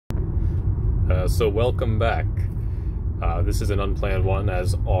So welcome back. This is an unplanned one,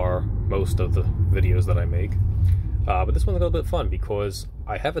 as are most of the videos that I make. But this one's a little bit fun because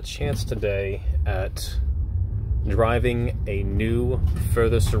I have a chance today at driving a new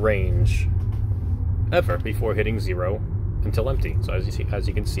furthest range ever before hitting zero until empty. So as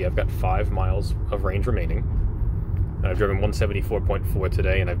you can see, I've got 5 miles of range remaining. And I've driven 174.4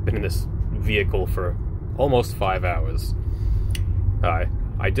 today, and I've been in this vehicle for almost 5 hours.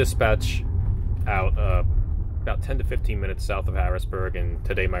 I dispatch out about 10 to 15 minutes south of Harrisburg, and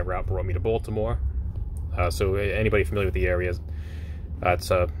today my route brought me to Baltimore. So anybody familiar with the area, it's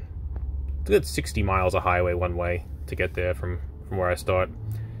a good 60 miles of highway one way to get there from where I start.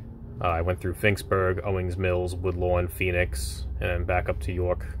 I went through Finksburg, Owings Mills, Woodlawn, Phoenix, and then back up to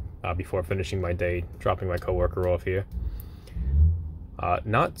York before finishing my day, dropping my coworker off here.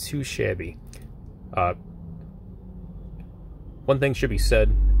 Not too shabby. One thing should be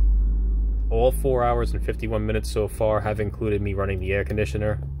said, all 4 hours and 51 minutes so far have included me running the air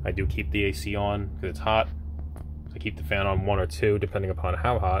conditioner. I do keep the AC on because it's hot. I keep the fan on 1 or 2 depending upon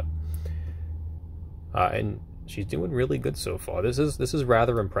how hot. And she's doing really good so far. This is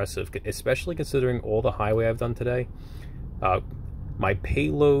rather impressive, especially considering all the highway I've done today. My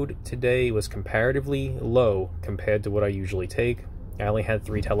payload today was comparatively low compared to what I usually take. I only had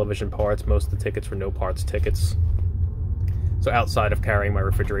 3 television parts. Most of the tickets were no parts tickets. So outside of carrying my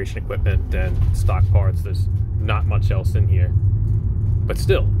refrigeration equipment and stock parts, there's not much else in here. But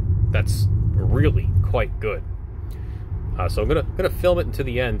still, that's really quite good. So I'm gonna film it into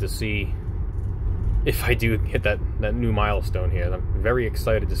the end to see if I do hit that new milestone here. I'm very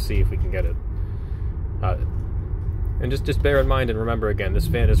excited to see if we can get it. And just bear in mind and remember again, this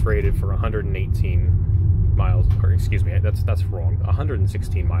van is rated for 118 miles, or excuse me, that's wrong.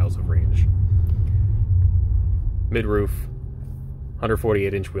 116 miles of range. Mid-roof.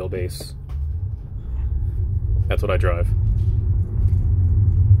 148-inch wheelbase. That's what I drive.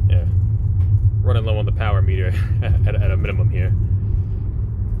 Yeah. Running low on the power meter at a minimum here.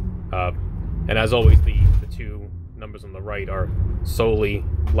 And as always, the 2 numbers on the right are solely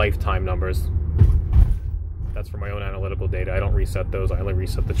lifetime numbers. That's for my own analytical data. I don't reset those. I only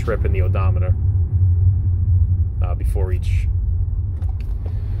reset the trip and the odometer before each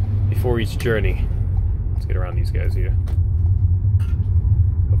journey. Let's get around these guys here.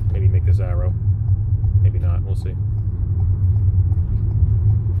 Maybe make this arrow. Maybe not. We'll see.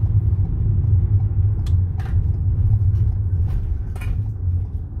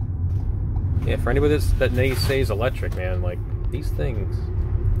 Yeah, for anybody that naysays electric, man, like, these things,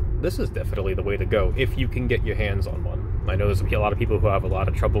 this is definitely the way to go if you can get your hands on one. I know there's a lot of people who have a lot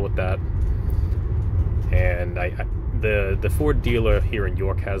of trouble with that. And the Ford dealer here in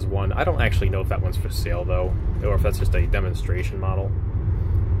York has one. I don't actually know if that one's for sale, though, or if that's just a demonstration model.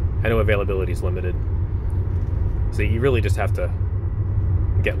 I know availability is limited, so you really just have to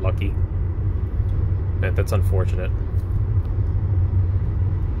get lucky, and that's unfortunate.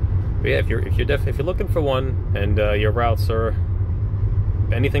 But yeah, if you're looking for one, and your routes are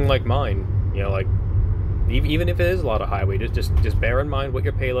anything like mine, you know, like even if it is a lot of highway, just bear in mind what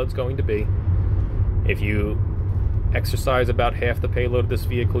your payload's going to be. If you exercise about half the payload of this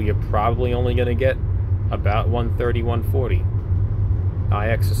vehicle, you're probably only going to get about 130, 140. I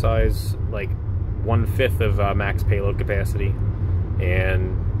exercise like 1/5 of max payload capacity,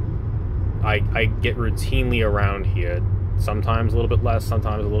 and I get routinely around here. Sometimes a little bit less,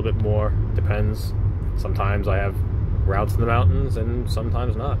 sometimes a little bit more, depends. Sometimes I have routes in the mountains, and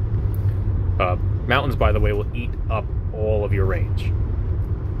sometimes not. Mountains, by the way, will eat up all of your range.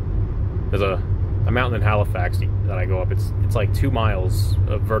 There's a mountain in Halifax that I go up. It's like 2 miles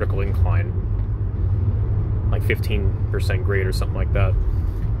of vertical incline, like 15% grade or something like that.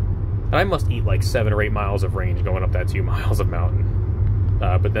 And I must eat like 7 or 8 miles of range going up that 2 miles of mountain.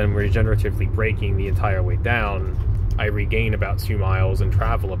 But then regeneratively braking the entire way down, I regain about 2 miles and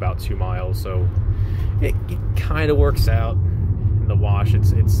travel about 2 miles. So it kind of works out in the wash.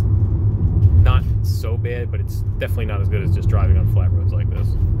 It's not so bad, but it's definitely not as good as just driving on flat roads like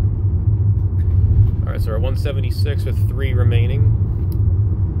this. All right, so we're at 176 with 3 remaining.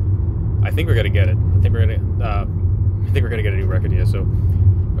 I think we're gonna get it. I think we're gonna get a new record here. So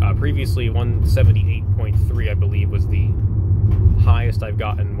previously 178.3, I believe, was the highest I've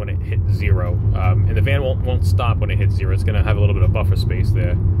gotten when it hit 0. And the van won't stop when it hits 0. It's gonna have a little bit of buffer space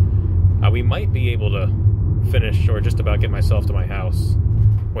there. We might be able to finish or just about get myself to my house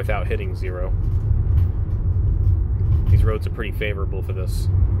without hitting 0. These roads are pretty favorable for this.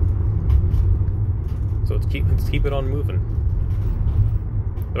 So let's keep it on moving.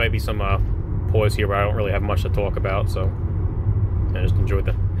 There might be some pause here where I don't really have much to talk about, so just enjoy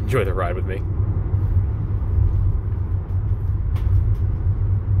the ride with me.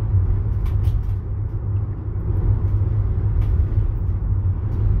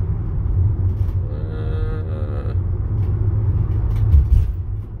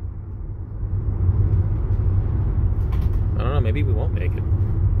 maybe we won't make it.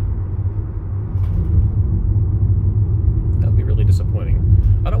 That would be really disappointing.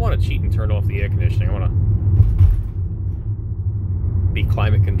 I don't want to cheat and turn off the air conditioning. I want to be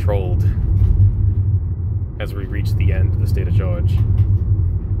climate controlled as we reach the end of the state of charge.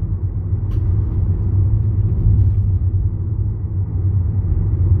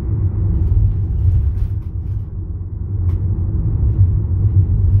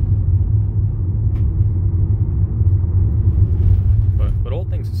 But all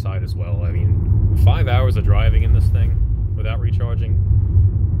things aside as well, I mean, 5 hours of driving in this thing without recharging,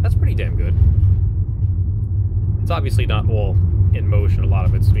 that's pretty damn good. It's obviously not all in motion. A lot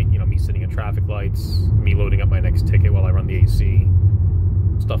of it's me, me sitting at traffic lights, me loading up my next ticket while I run the AC,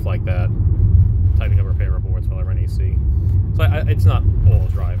 stuff like that, typing up repair reports while I run AC. So it's not all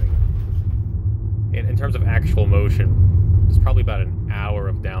driving. In terms of actual motion, there's probably about an hour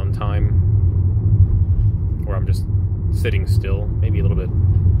of downtime where I'm just sitting still, maybe a little bit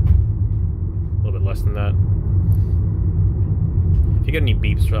less than that. If you get any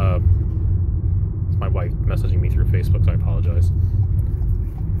beeps, it's my wife messaging me through Facebook, so I apologize.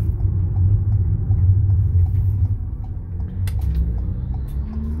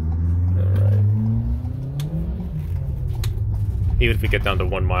 Alright. Even if we get down to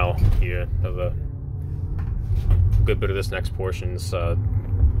 1 mile here, a good bit of this next portion's got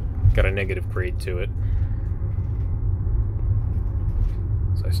a negative grade to it.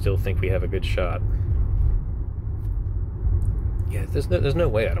 So I still think we have a good shot. Yeah, there's no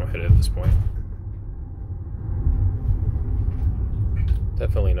way I don't hit it at this point.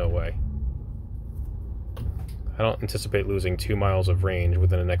 Definitely no way. I don't anticipate losing 2 miles of range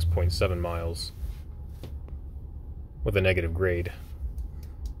within the next 0.7 miles with a negative grade.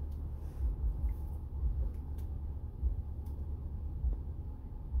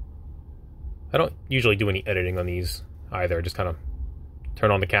 I don't usually do any editing on these either. I just kind of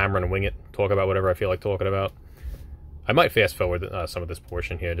turn on the camera and wing it, talk about whatever I feel like talking about. I might fast forward some of this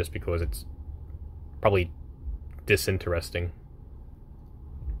portion here just because it's probably disinteresting.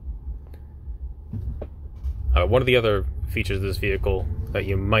 One of the other features of this vehicle that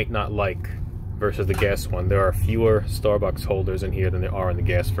you might not like versus the gas one, there are fewer Starbucks holders in here than there are in the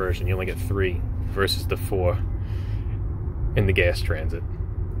gas version. You only get 3 versus the 4 in the gas Transit.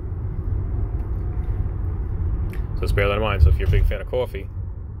 So just bear that in mind. So if you're a big fan of coffee,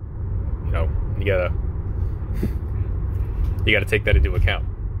 you gotta take that into account.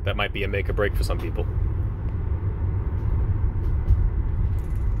 That might be a make or break for some people.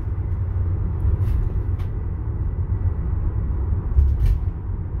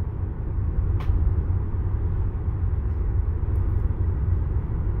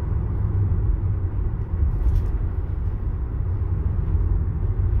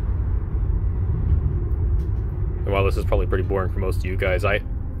 And while this is probably pretty boring for most of you guys, I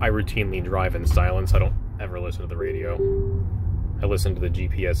routinely drive in silence. I don't ever listen to the radio. I listen to the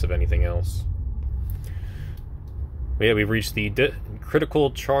GPS if anything else. But yeah, we've reached the critical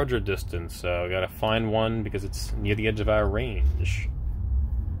charger distance. We gotta find one because it's near the edge of our range.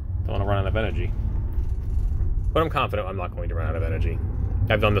 Don't want to run out of energy. But I'm confident I'm not going to run out of energy.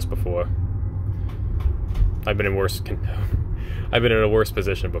 I've done this before. I've been in a worse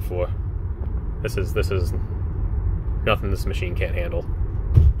position before. This is nothing this machine can't handle.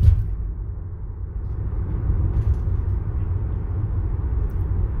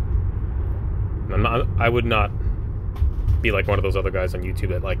 I would not be like one of those other guys on YouTube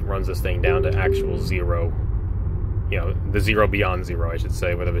that runs this thing down to actual zero. The zero beyond zero, I should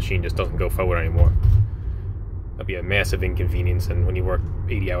say, where the machine just doesn't go forward anymore. That'd be a massive inconvenience, and when you work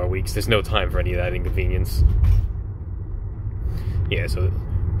 80-hour weeks, there's no time for any of that inconvenience. Yeah, so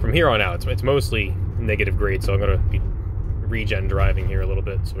from here on out, it's mostly negative grade, so I'm going to be regen driving here a little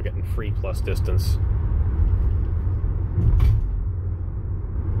bit, so we're getting free plus distance.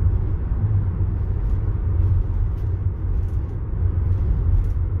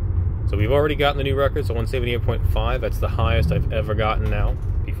 So we've already gotten the new record, so 178.5, that's the highest I've ever gotten now,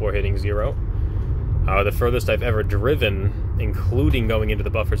 before hitting 0. The furthest I've ever driven, including going into the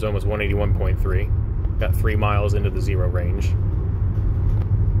buffer zone, was 181.3. Got 3 miles into the 0 range.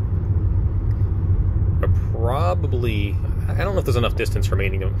 But probably, I don't know if there's enough distance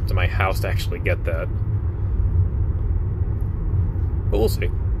remaining to my house to actually get that. But we'll see.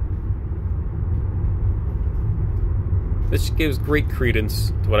 This gives great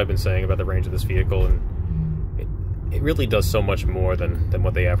credence to what I've been saying about the range of this vehicle, and it really does so much more than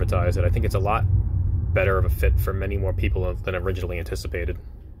what they advertise it. I think it's a lot better of a fit for many more people than originally anticipated.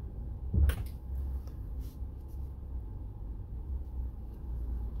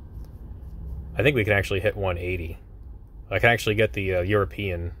 I think we can actually hit 180 I can actually get the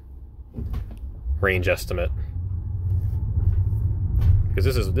European range estimate, because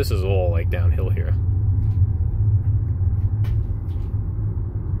this is all like downhill here.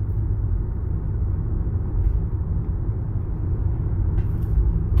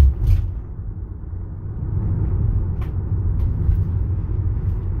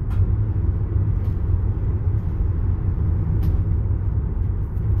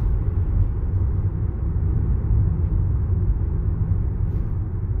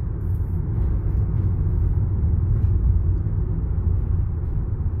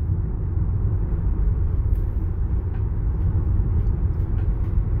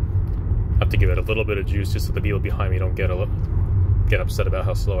 To give it a little bit of juice just so the people behind me don't get upset about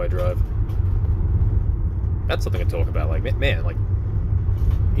how slow I drive. That's something to talk about. Like, man, like,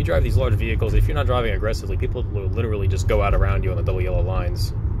 you drive these large vehicles, if you're not driving aggressively, people will literally just go out around you on the double yellow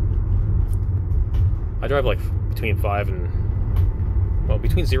lines. I drive like between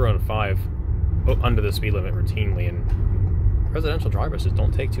 0 and 5 under the speed limit routinely, and residential drivers just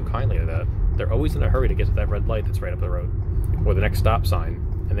don't take too kindly to that. They're always in a hurry to get to that red light that's right up the road, or the next stop sign.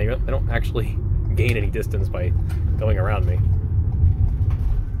 And they don't actually gain any distance by going around me.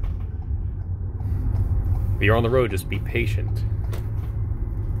 If you're on the road, just be patient.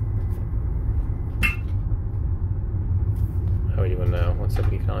 How are we doing now?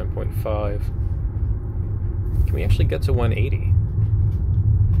 179.5. Can we actually get to 180?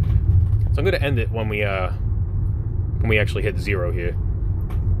 So I'm going to end it when we actually hit 0 here.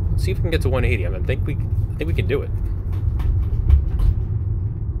 Let's see if we can get to 180. I think we can do it.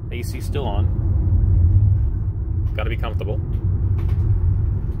 AC still on. Gotta be comfortable.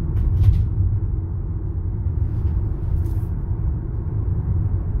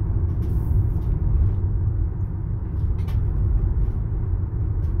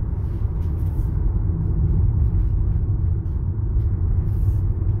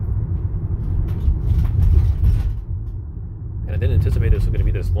 And I didn't anticipate this was going to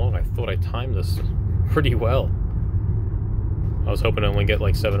be this long. I thought I timed this pretty well. I was hoping to only get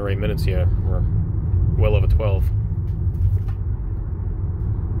like 7 or 8 minutes here. We're well over 12.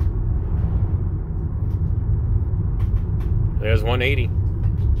 There's 180.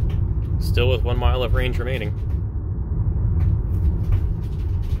 Still with 1 mile of range remaining.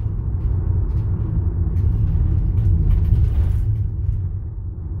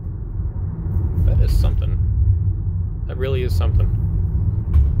 That is something. That really is something.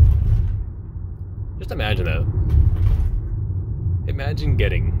 Just imagine that. Imagine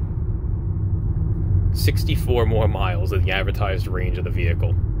getting 64 more miles than the advertised range of the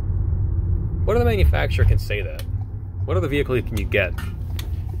vehicle. What other manufacturer can say that? What other vehicle can you get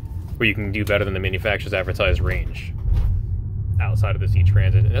where you can do better than the manufacturer's advertised range outside of this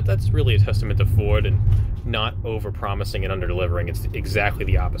E-Transit? And that's really a testament to Ford and not over-promising and under-delivering. It's exactly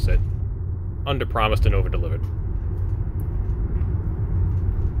the opposite. Under-promised and over-delivered.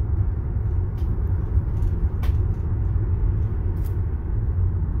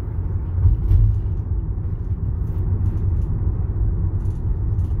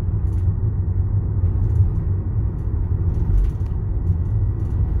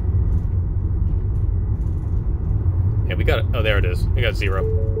 We got it. Oh, there it is. We got 0.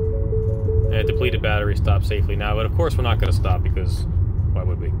 And depleted battery, stop safely now. But of course we're not going to stop, because why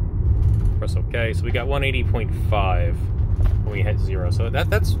would we? Press OK. So we got 180.5 when we hit 0. So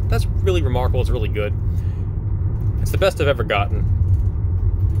that's really remarkable. It's really good. It's the best I've ever gotten.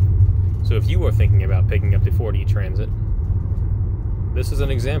 So if you are thinking about picking up the Ford E-Transit, this is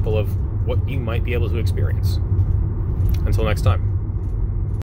an example of what you might be able to experience. Until next time.